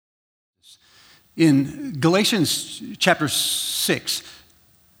In Galatians chapter 6,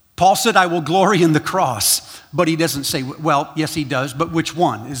 Paul said, I will glory in the cross. But he doesn't say, well, yes, he does, but which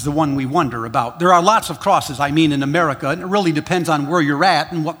one is the one we wonder about? There are lots of crosses, in America, and it really depends on where you're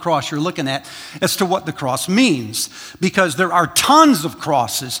at and what cross you're looking at as to what the cross means, because there are tons of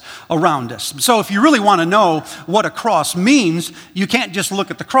crosses around us. So if you really want to know what a cross means, you can't just look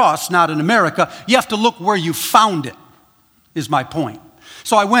at the cross, not in America. You have to look where you found it, is my point.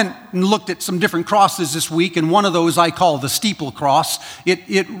 So I went and looked at some different crosses this week, and one of those I call the steeple cross.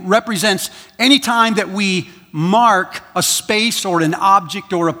 It represents any time that we mark a space or an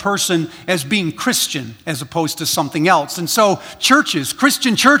object or a person as being Christian as opposed to something else. And so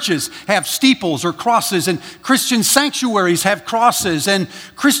Christian churches have steeples or crosses, and Christian sanctuaries have crosses, and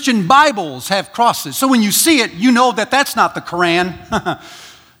Christian Bibles have crosses. So when you see it, you know that that's not the Quran.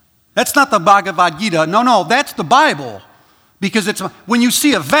 That's not the Bhagavad Gita. No, that's the Bible. Because when you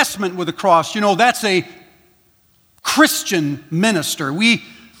see a vestment with a cross, you know that's a Christian minister. We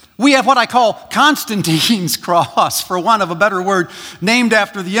have what I call Constantine's cross, for want of a better word, named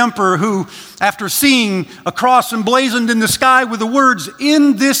after the emperor who, after seeing a cross emblazoned in the sky with the words,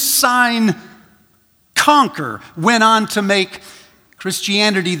 "In this sign conquer," went on to make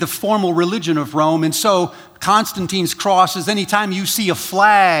Christianity the formal religion of Rome. And so Constantine's cross is anytime you see a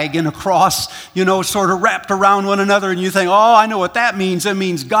flag and a cross, sort of wrapped around one another, and you think, oh, I know what that means. It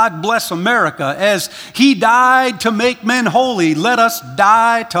means God bless America. As he died to make men holy, let us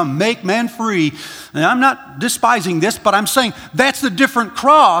die to make men free. And I'm not despising this, but I'm saying that's a different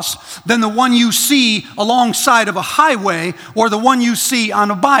cross than the one you see alongside of a highway or the one you see on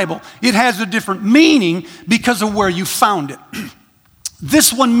a Bible. It has a different meaning because of where you found it.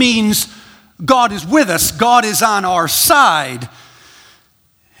 This one means God is with us. God is on our side.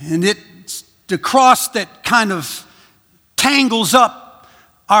 And it's the cross that kind of tangles up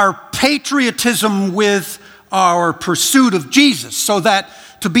our patriotism with our pursuit of Jesus, so that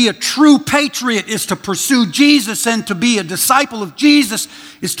to be a true patriot is to pursue Jesus, and to be a disciple of Jesus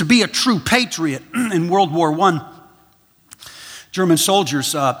is to be a true patriot. In World War I, German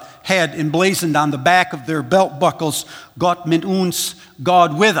soldiers had emblazoned on the back of their belt buckles, "Gott mit uns,"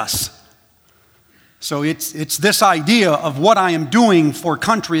 God with us. So it's this idea of what I am doing for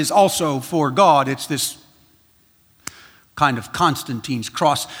country is also for God. It's this kind of Constantine's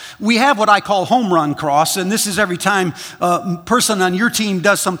cross. We have what I call home run cross, and this is every time a person on your team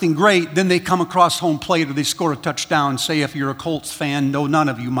does something great, then they come across home plate or they score a touchdown. Say if you're a Colts fan, no, none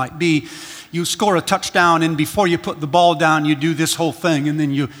of you might be. You score a touchdown, and before you put the ball down, you do this whole thing, and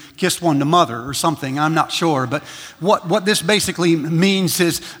then you kiss one to mother or something. I'm not sure. But what this basically means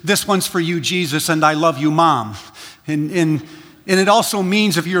is, this one's for you, Jesus, and I love you, Mom. And it also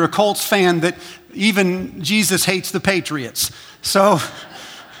means, if you're a Colts fan, that even Jesus hates the Patriots. So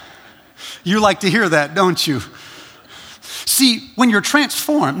you like to hear that, don't you? See, when you're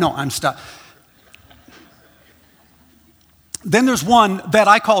transformed, Then there's one that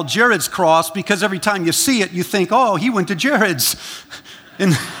I call Jared's cross, because every time you see it, you think, oh, he went to Jared's.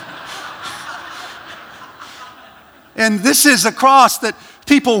 And this is a cross that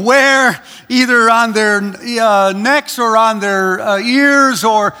people wear either on their necks or on their ears,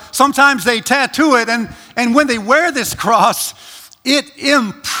 or sometimes they tattoo it. And when they wear this cross, it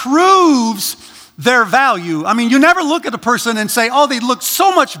improves their value. I mean, you never look at a person and say, oh, they look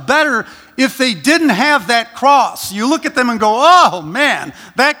so much better if they didn't have that cross. You look at them and go, oh man,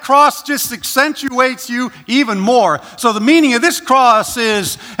 that cross just accentuates you even more. So the meaning of this cross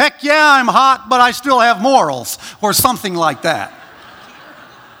is, heck yeah, I'm hot, but I still have morals, or something like that.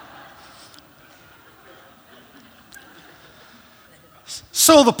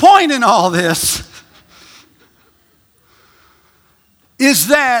 So the point in all this is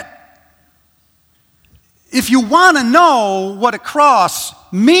that if you want to know what a cross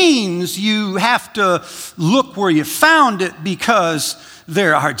means, you have to look where you found it, because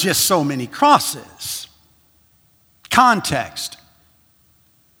there are just so many crosses. Context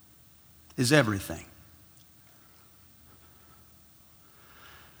is everything.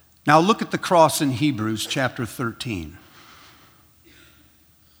 Now look at the cross in Hebrews chapter 13.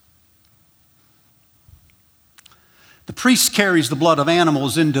 The priest carries the blood of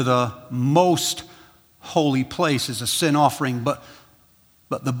animals into the most holy place as a sin offering, but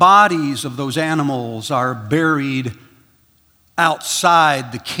the bodies of those animals are buried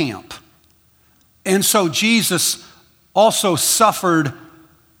outside the camp. And so Jesus also suffered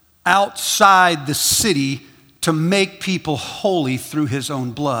outside the city to make people holy through his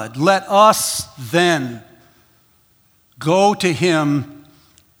own blood. Let us then go to him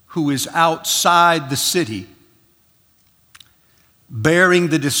who is outside the city, bearing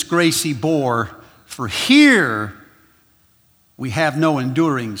the disgrace he bore. For here we have no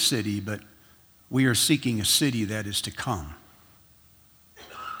enduring city, but we are seeking a city that is to come.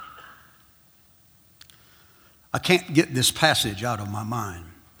 I can't get this passage out of my mind.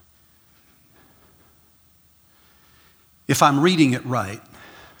 If I'm reading it right,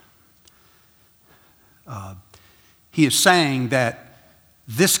 he is saying that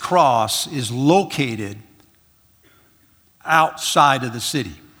this cross is located outside of the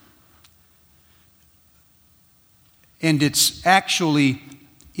city. And it's actually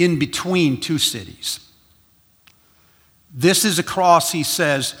in between two cities. This is a cross, he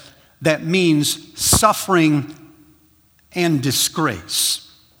says, that means suffering and disgrace.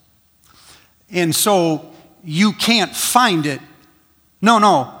 And so you can't find it.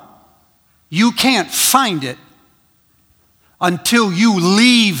 No. You can't find it until you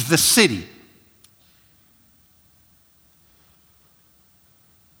leave the city.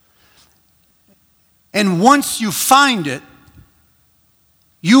 And once you find it,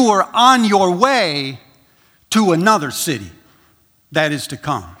 you are on your way to another city that is to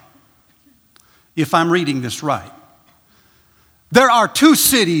come. If I'm reading this right. There are two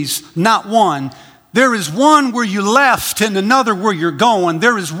cities, not one. There is one where you left and another where you're going.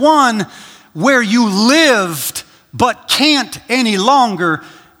 There is one where you lived but can't any longer.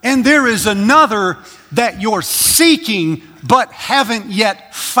 And there is another that you're seeking but haven't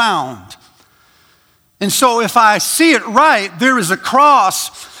yet found. And so if I see it right, there is a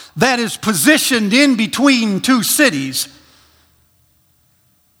cross that is positioned in between two cities.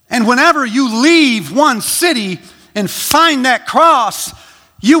 And whenever you leave one city and find that cross,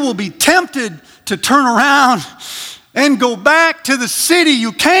 you will be tempted to turn around and go back to the city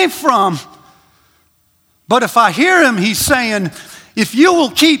you came from. But if I hear him, he's saying, if you will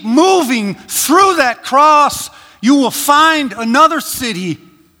keep moving through that cross, you will find another city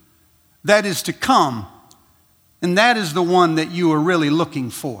that is to come. And that is the one that you are really looking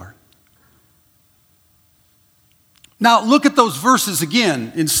for. Now, look at those verses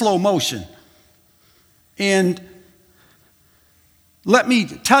again in slow motion. And let me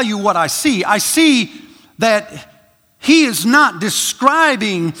tell you what I see. I see that he is not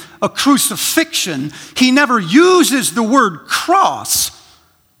describing a crucifixion. He never uses the word cross.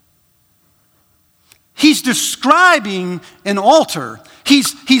 He's describing an altar.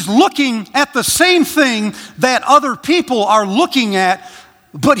 He's looking at the same thing that other people are looking at,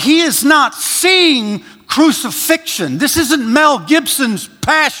 but he is not seeing crucifixion. This isn't Mel Gibson's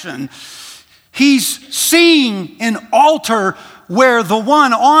Passion. He's seeing an altar where the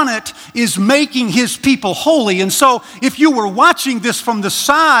one on it is making his people holy. And so if you were watching this from the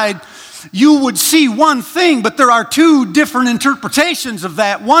side, you would see one thing, but there are two different interpretations of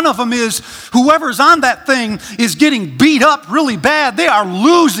that. One of them is whoever's on that thing is getting beat up really bad. They are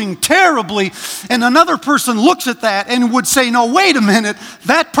losing terribly. And another person looks at that and would say, no, wait a minute.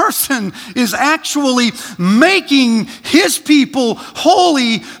 That person is actually making his people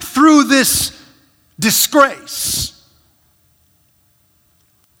holy through this disgrace.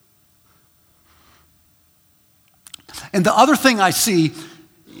 And the other thing I see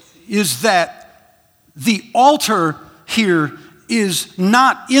is that the altar here is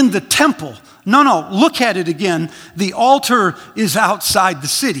not in the temple. No, look at it again. The altar is outside the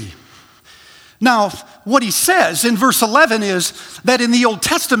city. Now, what he says in verse 11 is that in the Old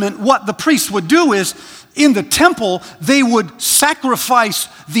Testament, what the priests would do is, in the temple, they would sacrifice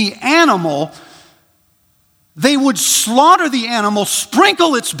the animal. They would slaughter the animal,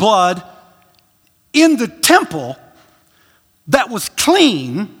 sprinkle its blood in the temple that was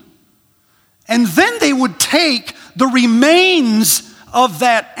clean, and then they would take the remains of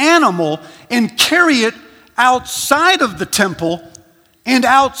that animal and carry it outside of the temple and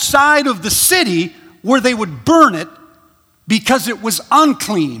outside of the city where they would burn it because it was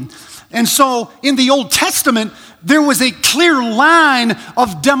unclean. And so in the Old Testament, there was a clear line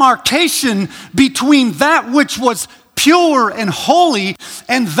of demarcation between that which was pure and holy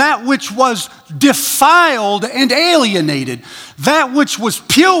and that which was defiled and alienated. That which was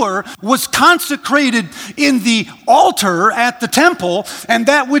pure was consecrated in the altar at the temple, and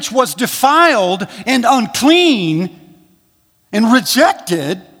that which was defiled and unclean and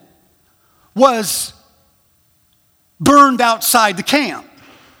rejected was burned outside the camp.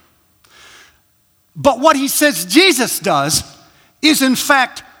 But what he says Jesus does is in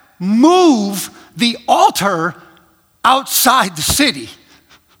fact move the altar outside the city.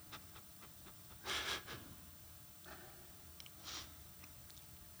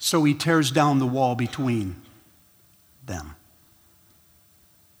 So he tears down the wall between them.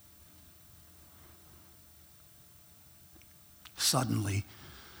 Suddenly,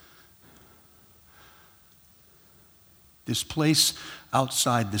 this place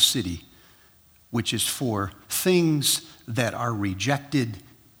outside the city, which is for things that are rejected,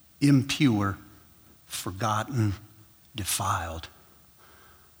 impure, forgotten, defiled,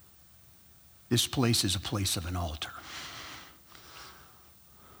 this place is a place of an altar.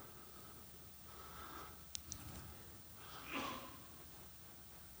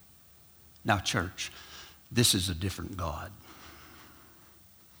 Now, church, this is a different God.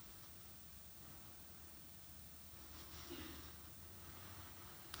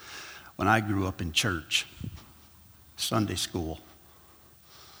 When I grew up in church, Sunday school,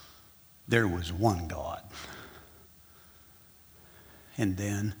 there was one God. And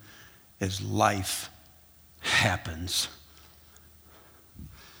then, as life happens,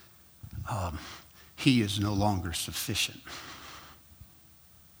 he is no longer sufficient.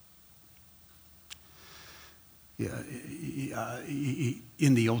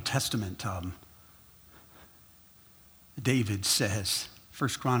 In the Old Testament, David says, 1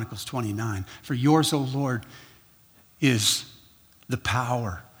 Chronicles 29, "For yours, O Lord, is the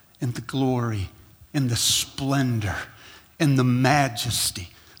power and the glory and the splendor and the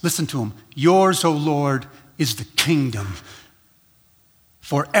majesty." Listen to him. "Yours, O Lord, is the kingdom.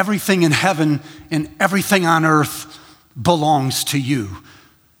 For everything in heaven and everything on earth belongs to you."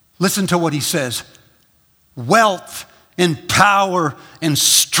 Listen to what he says. "Wealth and power and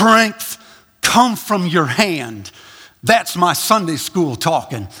strength come from your hand." That's my Sunday school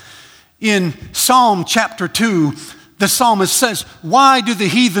talking. In Psalm chapter 2, the psalmist says, "Why do the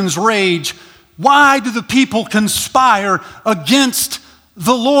heathens rage? Why do the people conspire against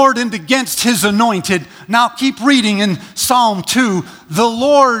the Lord and against his anointed?" Now keep reading in Psalm 2. "The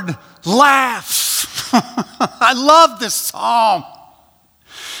Lord laughs." I love this psalm.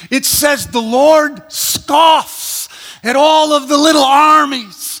 It says the Lord scoffs at all of the little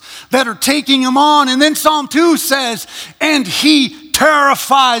armies that are taking him on. And then Psalm 2 says, "And he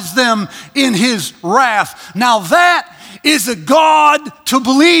terrifies them in his wrath." Now that is a God to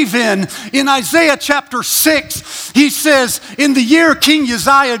believe in. In Isaiah chapter 6, he says, "In the year King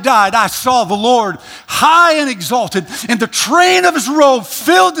Uzziah died, I saw the Lord high and exalted, and the train of his robe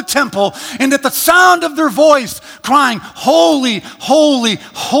filled the temple, and at the sound of their voice crying, 'Holy, holy,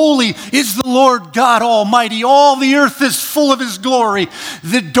 holy is the Lord God Almighty. All the earth is full of his glory.'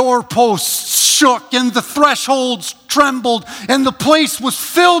 The doorposts shook, and the thresholds trembled, and the place was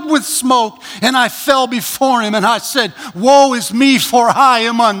filled with smoke. And I fell before him, and I said, 'Woe is me, for I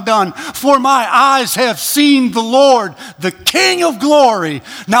am undone. For my eyes have seen the Lord, the King of glory.'"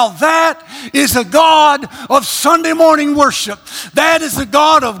 Now that is a God of Sunday morning worship. That is a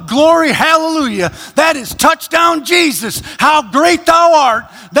God of glory, hallelujah. That is touchdown Jesus, how great thou art.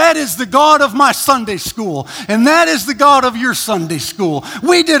 That is the God of my Sunday school. And that is the God of your Sunday school.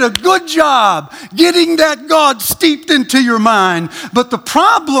 We did a good job getting that God steeped into your mind. But the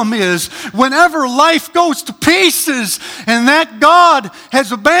problem is, whenever life goes to pieces and that God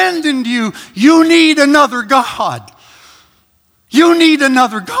has abandoned you, you need another God. You need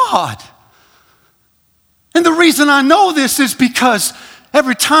another God. And the reason I know this is because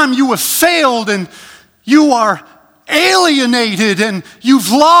every time you have failed and you are alienated and you've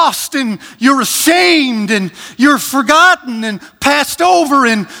lost and you're ashamed and you're forgotten and passed over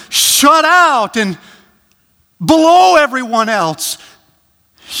and shut out and below everyone else,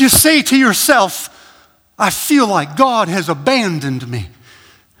 you say to yourself, "I feel like God has abandoned me."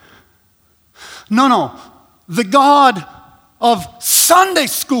 No. The God of Sunday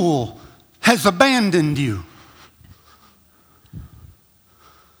school has abandoned you.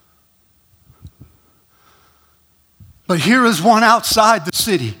 But here is one outside the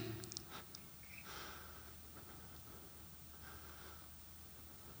city.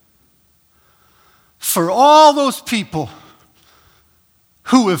 For all those people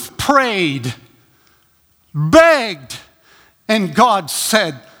who have prayed, begged, and God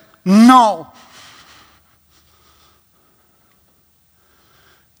said no.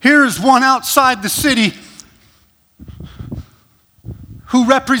 Here's one outside the city who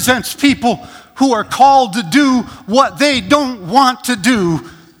represents people who are called to do what they don't want to do.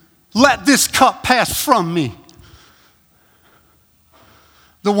 "Let this cup pass from me."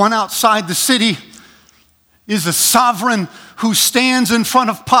 The one outside the city is a sovereign who stands in front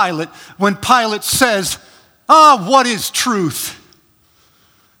of Pilate when Pilate says, "What is truth?"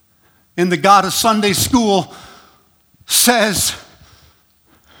 And the God of Sunday school says,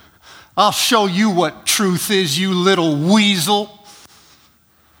 "I'll show you what truth is, you little weasel."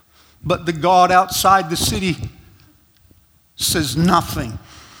 But the God outside the city says nothing.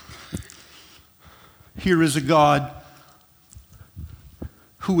 Here is a God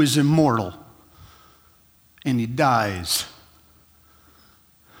who is immortal, and he dies.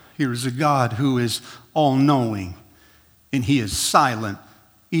 Here is a God who is all-knowing, and he is silent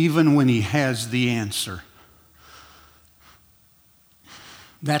even when he has the answer.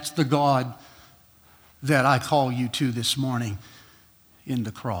 That's the God that I call you to this morning in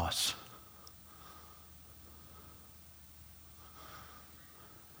the cross.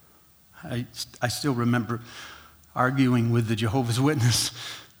 I still remember arguing with the Jehovah's Witness.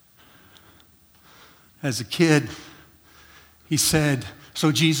 As a kid, he said,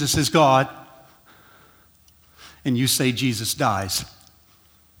 so Jesus is God, and you say Jesus dies.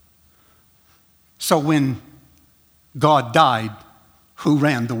 So when God died, who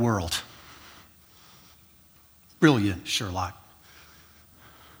ran the world? Brilliant, Sherlock.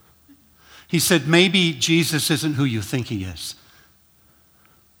 He said, maybe Jesus isn't who you think he is.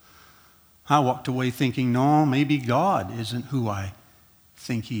 I walked away thinking, no, maybe God isn't who I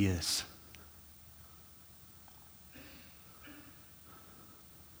think he is.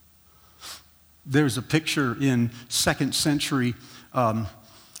 There's a picture in 2nd century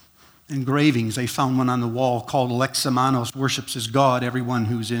engravings. They found one on the wall called Alexamenos worships his God. Everyone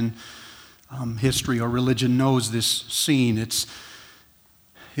who's in history or religion knows this scene. It's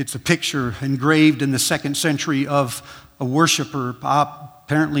a picture engraved in the 2nd century of a worshiper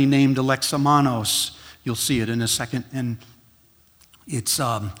apparently named Alexamenos. You'll see it in a second. And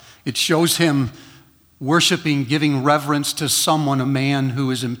it shows him worshiping, giving reverence to someone, a man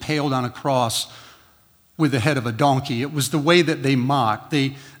who is impaled on a cross with the head of a donkey. It was the way that they mocked.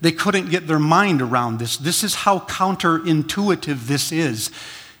 They couldn't get their mind around this. This is how counterintuitive this is.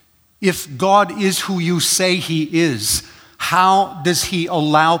 If God is who you say he is, how does he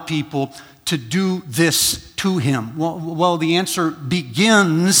allow people to do this to him? Well, the answer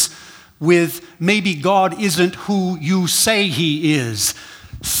begins with maybe God isn't who you say he is.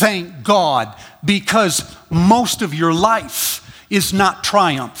 Thank God, because most of your life is not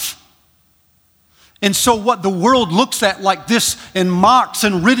triumph. And so what the world looks at like this and mocks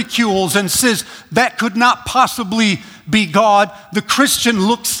and ridicules and says, that could not possibly be God, the Christian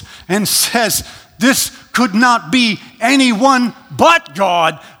looks and says, this could not be anyone but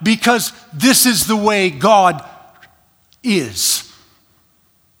God, because this is the way God is.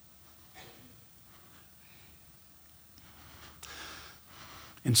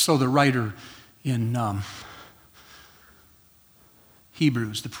 And so the writer in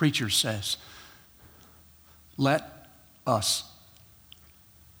Hebrews, the preacher says, let us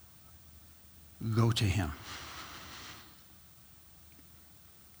go to him.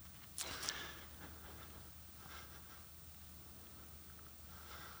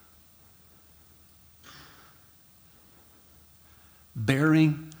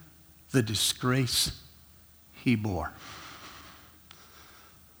 Bearing the disgrace he bore.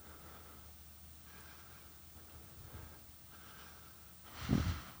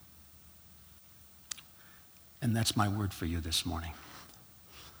 And that's my word for you this morning.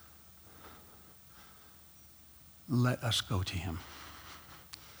 Let us go to him.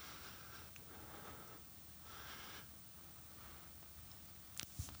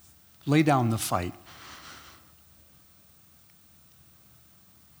 Lay down the fight.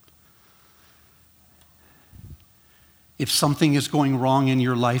 If something is going wrong in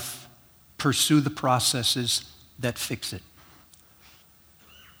your life, pursue the processes that fix it.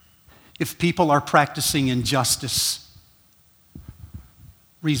 If people are practicing injustice,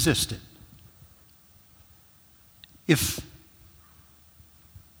 resist it. If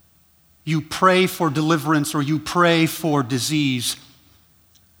you pray for deliverance or you pray for disease,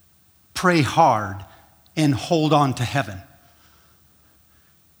 pray hard and hold on to heaven.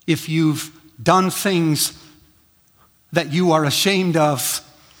 If you've done things that you are ashamed of,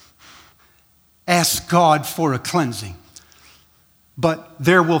 ask God for a cleansing. But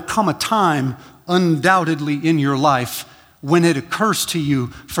there will come a time, undoubtedly in your life, when it occurs to you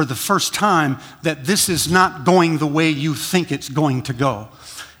for the first time that this is not going the way you think it's going to go.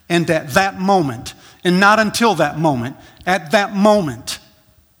 And at that moment, and not until that moment, at that moment,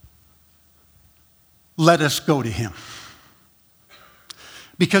 let us go to him.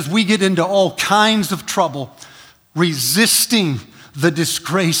 Because we get into all kinds of trouble resisting the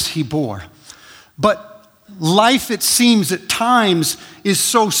disgrace he bore. But life, it seems at times, is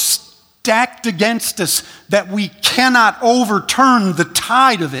so stacked against us that we cannot overturn the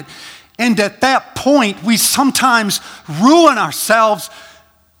tide of it. And at that point, we sometimes ruin ourselves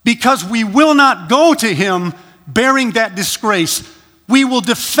because we will not go to him bearing that disgrace. We will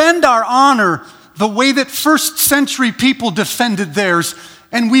defend our honor the way that first century people defended theirs,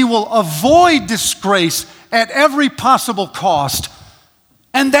 and we will avoid disgrace at every possible cost.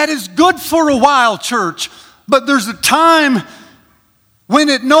 And that is good for a while, church. But there's a time when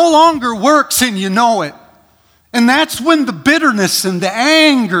it no longer works and you know it. And that's when the bitterness and the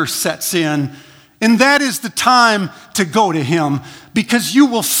anger sets in. And that is the time to go to Him, because you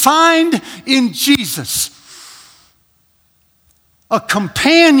will find in Jesus a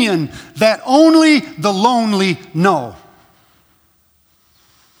companion that only the lonely know.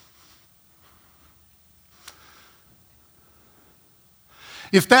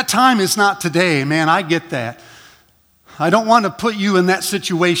 If that time is not today, man, I get that. I don't want to put you in that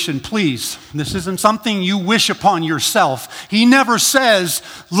situation, please. This isn't something you wish upon yourself. He never says,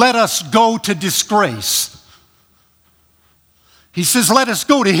 let us go to disgrace. He says, let us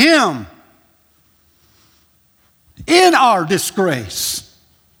go to Him in our disgrace.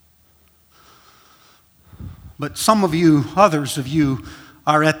 But some of you, others of you,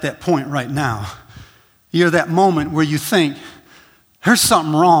 are at that point right now. You're at that moment where you think, there's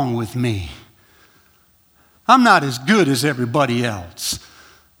something wrong with me. I'm not as good as everybody else.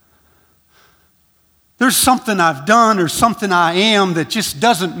 There's something I've done or something I am that just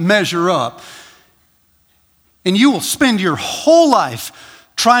doesn't measure up. And you will spend your whole life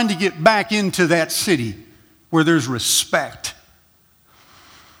trying to get back into that city where there's respect,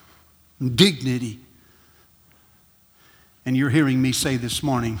 dignity. And you're hearing me say this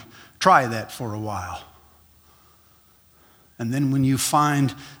morning, try that for a while. And then when you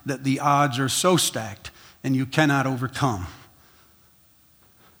find that the odds are so stacked and you cannot overcome,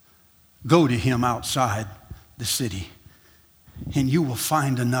 go to Him outside the city and you will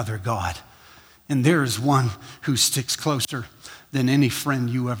find another God. And there is one who sticks closer than any friend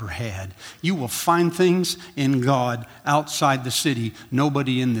you ever had. You will find things in God outside the city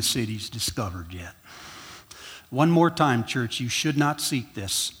nobody in the city's discovered yet. One more time, church, you should not seek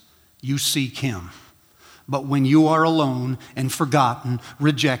this. You seek Him. But when you are alone and forgotten,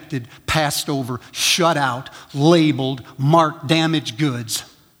 rejected, passed over, shut out, labeled, marked damaged goods,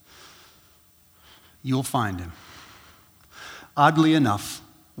 you'll find Him. Oddly enough,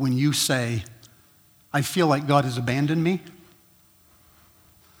 when you say, I feel like God has abandoned me,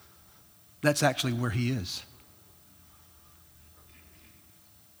 that's actually where He is.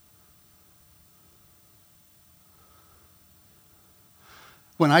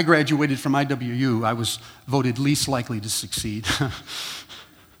 When I graduated from IWU, I was voted least likely to succeed.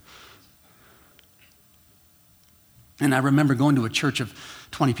 And I remember going to a church of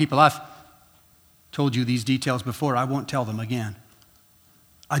 20 people. I've told you these details before. I won't tell them again.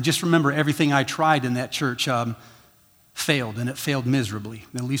 I just remember everything I tried in that church failed, and it failed miserably,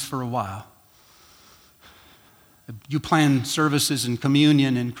 at least for a while. You plan services and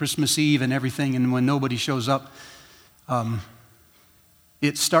communion and Christmas Eve and everything, and when nobody shows up,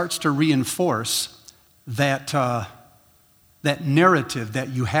 it starts to reinforce that narrative that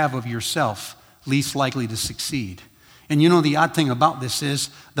you have of yourself, least likely to succeed. And you know, the odd thing about this is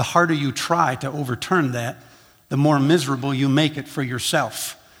the harder you try to overturn that, the more miserable you make it for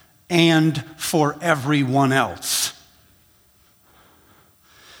yourself and for everyone else.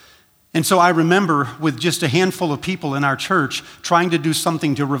 And so I remember with just a handful of people in our church trying to do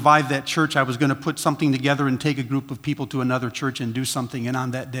something to revive that church. I was going to put something together and take a group of people to another church and do something. And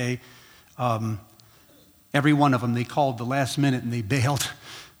on that day, every one of them, they called the last minute and they bailed.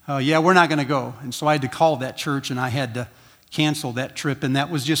 Yeah, we're not going to go. And so I had to call that church and I had to cancel that trip. And that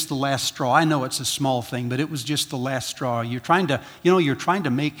was just the last straw. I know it's a small thing, but it was just the last straw. You're trying to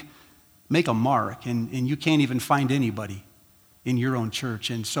make a mark and you can't even find anybody in your own church.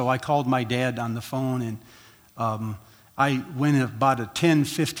 And so I called my dad on the phone and I went about a 10,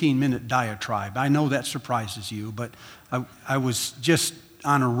 15-minute diatribe. I know that surprises you, but I was just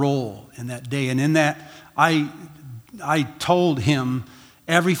on a roll in that day. And in that, I told him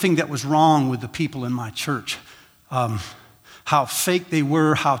everything that was wrong with the people in my church, how fake they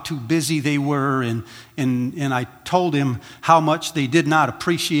were, how too busy they were, and I told him how much they did not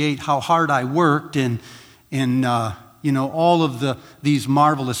appreciate how hard I worked, and all of these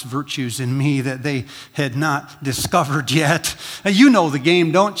marvelous virtues in me that they had not discovered yet. You know the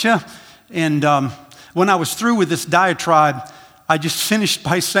game, don't you? And when I was through with this diatribe, I just finished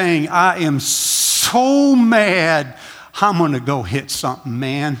by saying, I am so mad, I'm going to go hit something,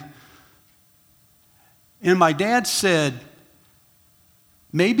 man. And my dad said,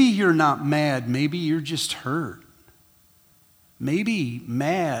 maybe you're not mad, maybe you're just hurt. Maybe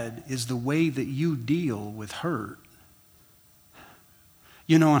mad is the way that you deal with hurt.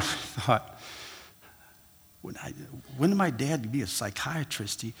 And I thought, when did my dad be a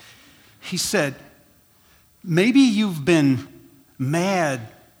psychiatrist? He said, maybe you've been mad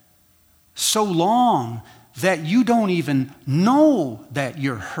so long that you don't even know that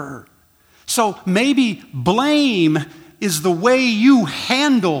you're hurt. So maybe blame is the way you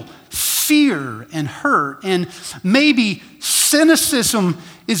handle fear and hurt. And maybe cynicism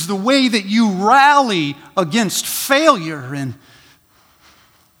is the way that you rally against failure. And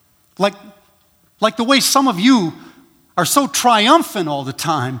like the way some of you are so triumphant all the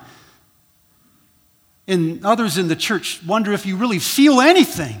time, and others in the church wonder if you really feel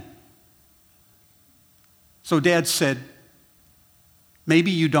anything. So Dad said,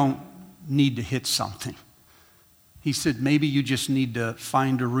 maybe you don't need to hit something. He said, maybe you just need to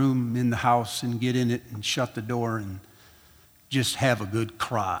find a room in the house and get in it and shut the door and just have a good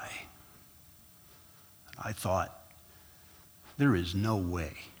cry. I thought, there is no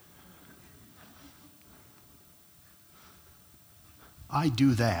way. I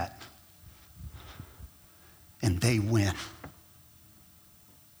do that, and they win.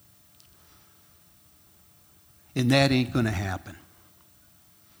 And that ain't going to happen.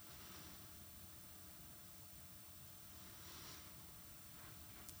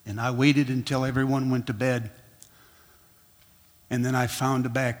 And I waited until everyone went to bed. And then I found a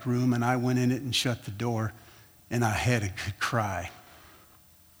back room, and I went in it and shut the door, and I had a good cry.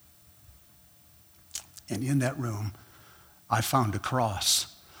 And in that room, I found a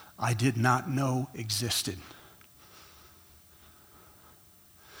cross I did not know existed.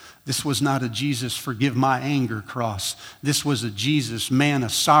 This was not a Jesus, forgive my anger cross. This was a Jesus, man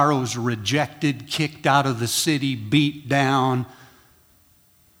of sorrows, rejected, kicked out of the city, beat down,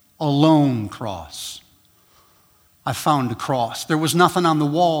 alone cross. I found a cross. There was nothing on the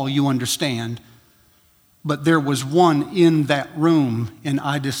wall, you understand, but there was one in that room, and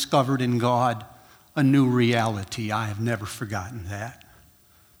I discovered in God a new reality. I have never forgotten that.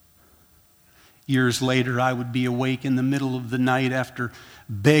 Years later, I would be awake in the middle of the night after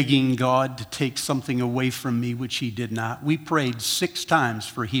begging God to take something away from me, which He did not. We prayed 6 times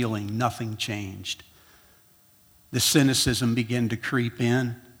for healing. Nothing changed. The cynicism began to creep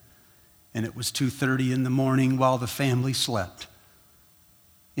in, and it was 2:30 in the morning while the family slept.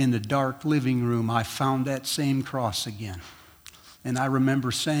 In the dark living room, I found that same cross again. And I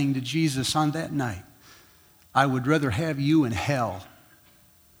remember saying to Jesus on that night, I would rather have you in hell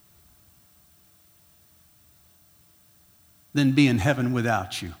than be in heaven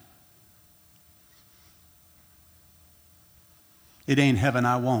without you. It ain't heaven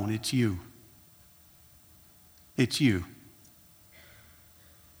I want, it's you. It's you.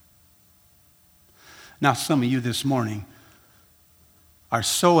 Now, some of you this morning are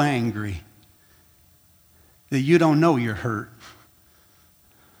so angry that you don't know you're hurt.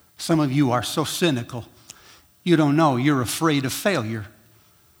 Some of you are so cynical, you don't know you're afraid of failure.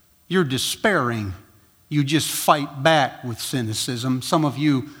 You're despairing. You just fight back with cynicism. Some of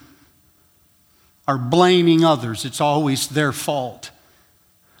you are blaming others. It's always their fault.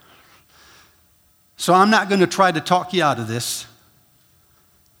 So I'm not going to try to talk you out of this.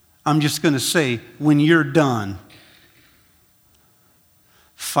 I'm just going to say, when you're done,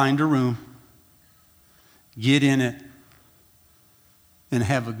 find a room, get in it, and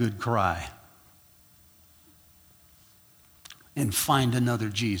have a good cry. And find another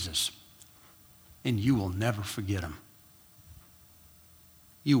Jesus. And you will never forget Him.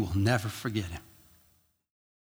 You will never forget Him.